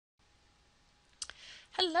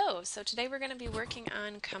Hello, so today we're going to be working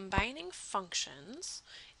on combining functions,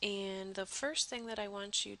 and the first thing that I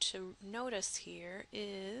want you to notice here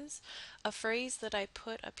is a phrase that I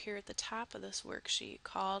put up here at the top of this worksheet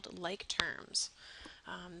called like terms.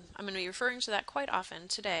 I'm going to be referring to that quite often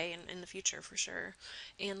today and in the future for sure.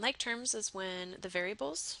 And like terms is when the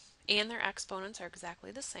variables and their exponents are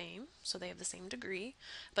exactly the same, so they have the same degree,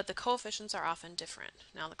 but the coefficients are often different.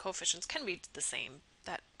 Now the coefficients can be the same,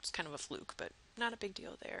 that's kind of a fluke, but not a big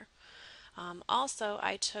deal there. Also,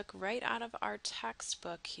 I took right out of our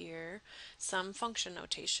textbook here some function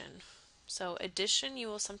notation. So addition you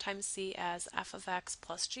will sometimes see as f of x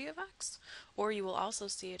plus g of x, or you will also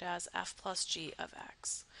see it as f plus g of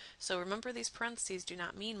x. So remember, these parentheses do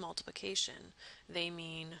not mean multiplication, they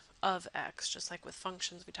mean of x, just like with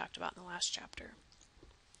functions we talked about in the last chapter.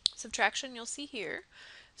 Subtraction you'll see here,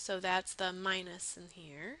 so that's the minus in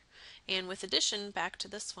here. And with addition, back to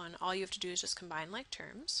this one, all you have to do is just combine like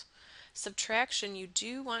terms. Subtraction, you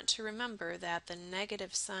do want to remember that the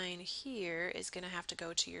negative sign here is going to have to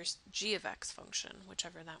go to your g of x function,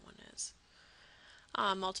 whichever that one is.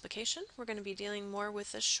 Multiplication, we're going to be dealing more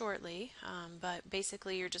with this shortly, but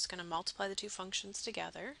basically you're just going to multiply the two functions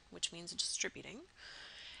together, which means distributing.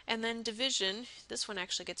 And then division, this one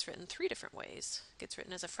actually gets written three different ways. It gets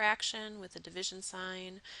written as a fraction with a division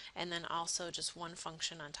sign, and then also just one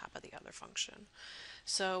function on top of the other function.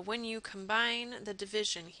 So when you combine the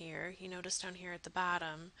division here, you notice down here at the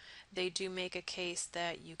bottom, they do make a case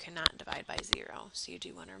that you cannot divide by 0, so you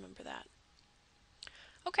do want to remember that.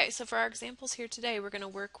 Okay, so for our examples here today, we're going to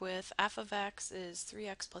work with f of x is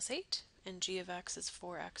 3x plus 8, and g of x is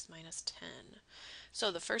 4x minus 10. So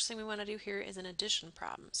the first thing we want to do here is an addition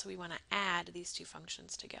problem. So we want to add these two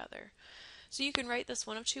functions together. So you can write this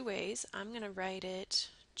one of two ways. I'm going to write it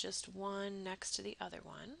just one next to the other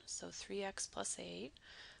one. So 3x plus 8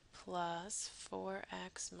 plus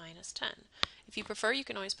 4x minus 10. If you prefer, you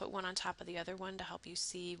can always put one on top of the other one to help you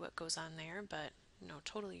see what goes on there, but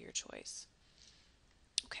totally your choice.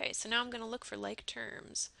 Okay, so now I'm going to look for like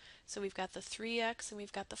terms. So we've got the 3x and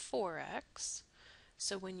we've got the 4x.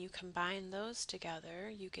 So when you combine those together,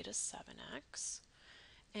 you get a 7x.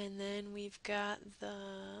 And then we've got the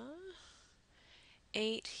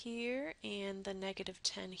 8 here and the negative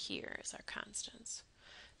 10 here as our constants.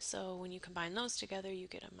 So when you combine those together, you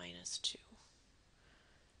get a minus 2.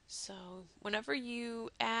 So whenever you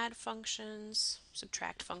add functions,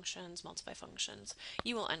 subtract functions, multiply functions,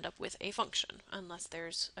 you will end up with a function, unless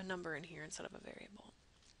there's a number in here instead of a variable.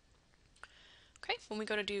 Okay, when we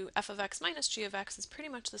go to do f of x minus g of x, it's pretty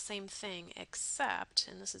much the same thing, except,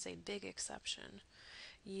 and this is a big exception,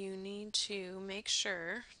 you need to make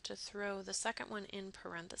sure to throw the second one in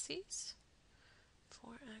parentheses,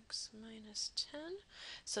 4x minus 10.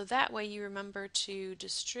 So that way you remember to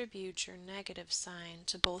distribute your negative sign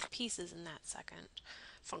to both pieces in that second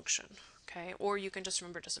function. Okay, or you can just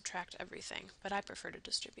remember to subtract everything, but I prefer to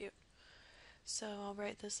distribute. So I'll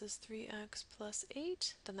write this as 3x plus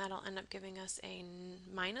 8, then that'll end up giving us a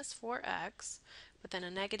minus 4x, but then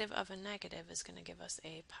a negative of a negative is going to give us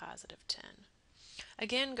a positive 10.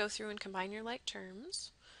 Again, go through and combine your like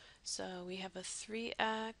terms. So we have a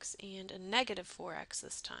 3x and a negative 4x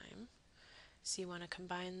this time. So you want to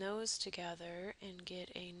combine those together and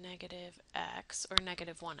get a negative x, or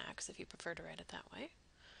negative 1x if you prefer to write it that way.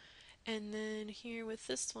 And then here with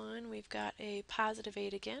this one, we've got a positive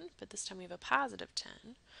 8 again, but this time we have a positive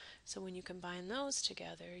 10. So when you combine those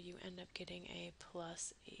together, you end up getting a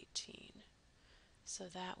plus 18. So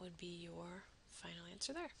that would be your final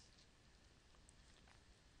answer there.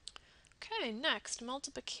 Okay, next,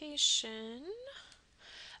 multiplication.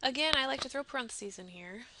 Again, I like to throw parentheses in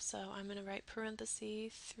here, so I'm going to write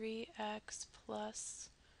parenthesis 3x plus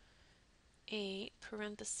 8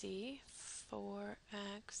 parenthesis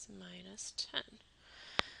 4x minus 10.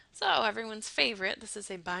 So everyone's favorite, this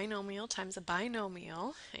is a binomial times a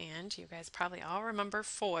binomial, and you guys probably all remember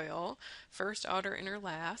FOIL, first, outer, inner,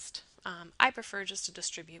 last. I prefer just to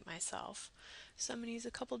distribute myself. So I'm going to use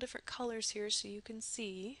a couple different colors here so you can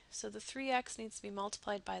see. So the 3x needs to be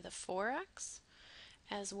multiplied by the 4x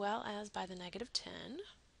as well as by the negative 10.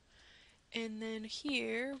 And then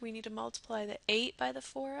here we need to multiply the 8 by the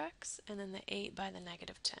 4x and then the 8 by the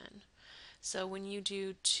negative 10. So when you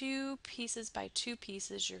do 2 pieces by 2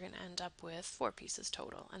 pieces, you're going to end up with 4 pieces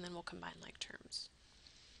total, and then we'll combine like terms.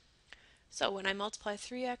 So when I multiply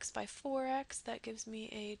 3x by 4x, that gives me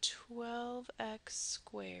a 12x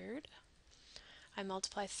squared. I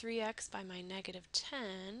multiply 3x by my negative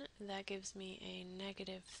 10, that gives me a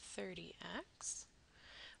negative 30x.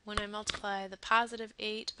 When I multiply the positive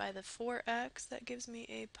 8 by the 4x, that gives me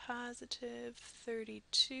a positive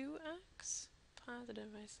 32x. positive,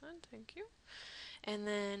 I said, thank you. And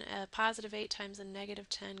then a positive 8 times a negative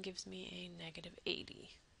 10 gives me a negative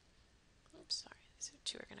 80. Oops, sorry, these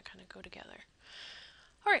two are going to kind of go together.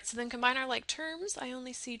 Alright, so then combine our like terms. I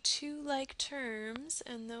only see two like terms,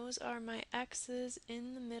 and those are my x's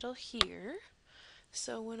in the middle here.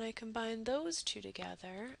 So when I combine those two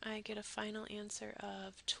together, I get a final answer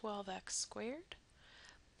of 12x squared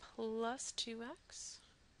plus 2x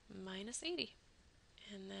minus 80.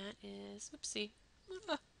 And that is, oopsie,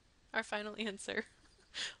 our final answer.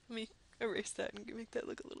 Let me erase that and make that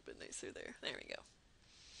look a little bit nicer there. There we go.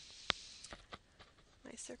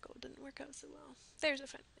 My circle didn't work out so well. There's a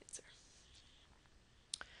final answer.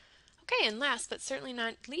 Okay, and last but certainly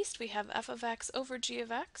not least, we have f of x over g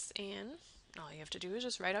of x, and all you have to do is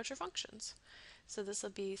just write out your functions. So this will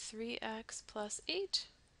be 3x plus 8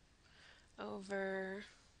 over,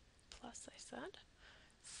 plus I said,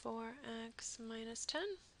 4x minus 10,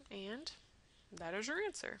 and that is your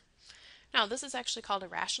answer. Now this is actually called a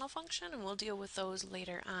rational function, and we'll deal with those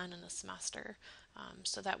later on in the semester.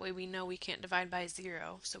 So that way we know we can't divide by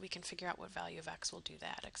 0, so we can figure out what value of x will do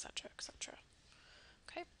that, etc., etc.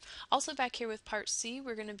 Okay. Also back here with part C,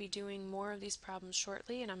 we're going to be doing more of these problems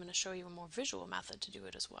shortly, and I'm going to show you a more visual method to do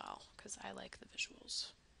it as well, because I like the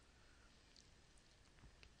visuals.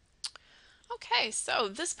 Okay, so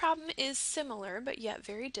this problem is similar but yet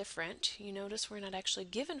very different. You notice we're not actually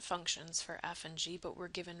given functions for f and g, but we're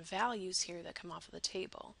given values here that come off of the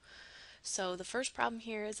table. So the first problem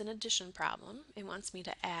here is an addition problem. It wants me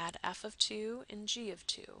to add f of 2 and g of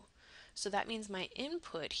 2. So that means my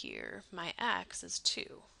input here, my x, is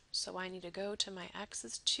 2. So I need to go to my x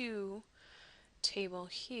is 2 table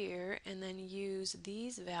here and then use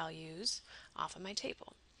these values off of my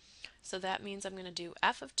table. So that means I'm going to do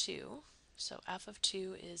f of 2. So f of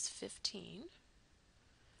 2 is 15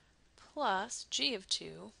 plus g of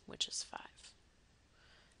 2, which is 5.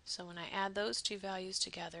 So when I add those two values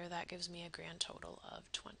together, that gives me a grand total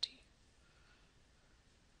of 20.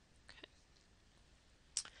 Okay.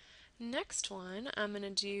 Next one, I'm going to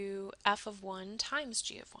do f of 1 times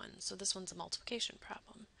g of 1. So this one's a multiplication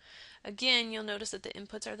problem. Again, you'll notice that the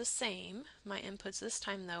inputs are the same. My inputs this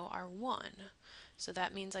time, though, are 1. So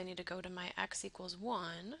that means I need to go to my x equals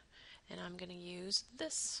 1, and I'm going to use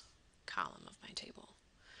this column of my table.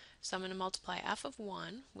 So I'm going to multiply f of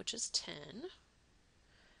 1, which is 10,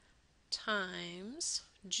 times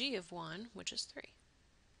g of 1, which is 3.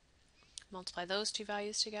 Multiply those two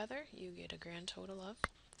values together, you get a grand total of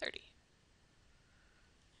 30.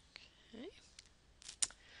 Okay.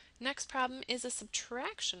 Next problem is a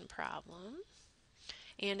subtraction problem.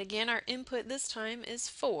 And again, our input this time is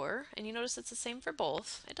 4, and you notice it's the same for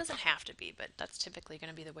both. It doesn't have to be, but that's typically going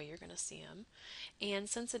to be the way you're going to see them. And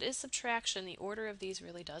since it is subtraction, the order of these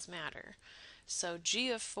really does matter. So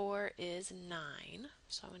g of 4 is 9,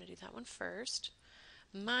 so I'm going to do that one first,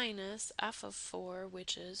 minus f of 4,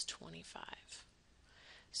 which is 25.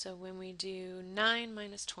 So when we do 9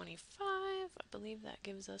 minus 25, I believe that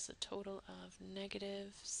gives us a total of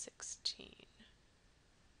negative 16.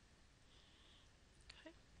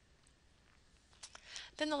 Okay.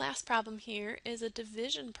 Then the last problem here is a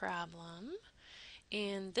division problem,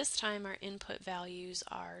 and this time our input values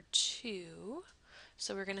are 2.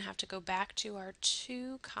 So we're going to have to go back to our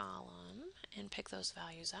 2 column and pick those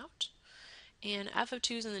values out. And f of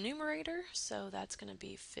 2 is in the numerator, so that's going to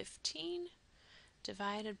be 15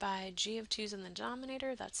 divided by g of 2 is in the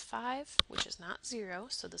denominator, that's 5, which is not 0,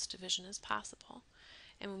 so this division is possible.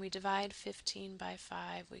 And when we divide 15 by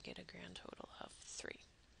 5, we get a grand total of 3.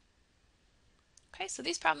 Okay, so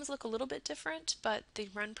these problems look a little bit different, but they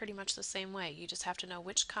run pretty much the same way. You just have to know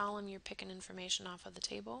which column you're picking information off of the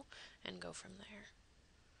table and go from there.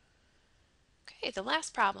 Okay, the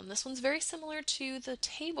last problem. This one's very similar to the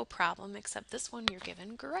table problem, except this one you're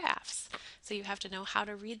given graphs. So you have to know how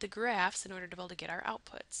to read the graphs in order to be able to get our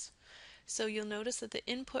outputs. So you'll notice that the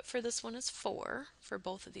input for this one is 4 for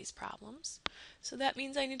both of these problems. So that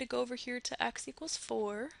means I need to go over here to x equals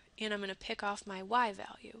 4, and I'm going to pick off my y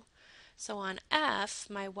value. So on f,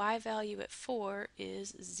 my y value at 4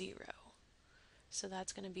 is 0. So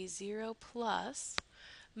that's going to be 0 plus.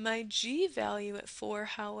 My g value at 4,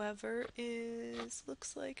 however,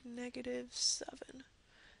 looks like negative 7.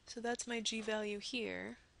 So that's my g value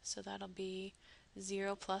here. So that'll be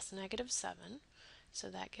 0 plus negative 7. So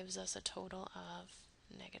that gives us a total of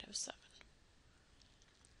negative 7.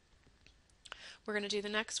 We're going to do the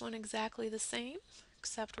next one exactly the same,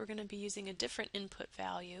 except we're going to be using a different input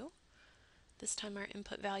value. This time our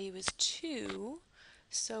input value is 2.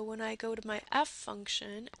 So when I go to my f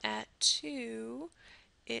function at 2,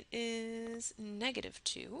 it is negative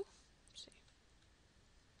 2.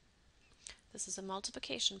 This is a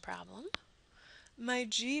multiplication problem. My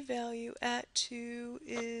g value at 2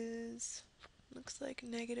 is, looks like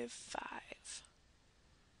 -5.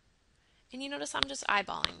 And you notice I'm just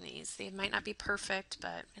eyeballing these. They might not be perfect,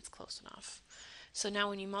 but it's close enough. So now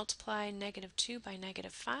when you multiply -2 by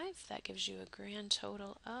 -5, that gives you a grand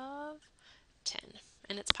total of 10,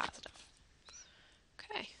 and it's positive.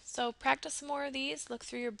 Okay, so practice some more of these. Look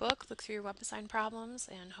through your book, look through your web design problems,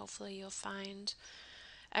 and hopefully you'll find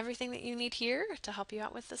everything that you need here to help you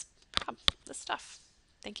out with this stuff.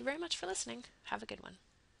 Thank you very much for listening. Have a good one.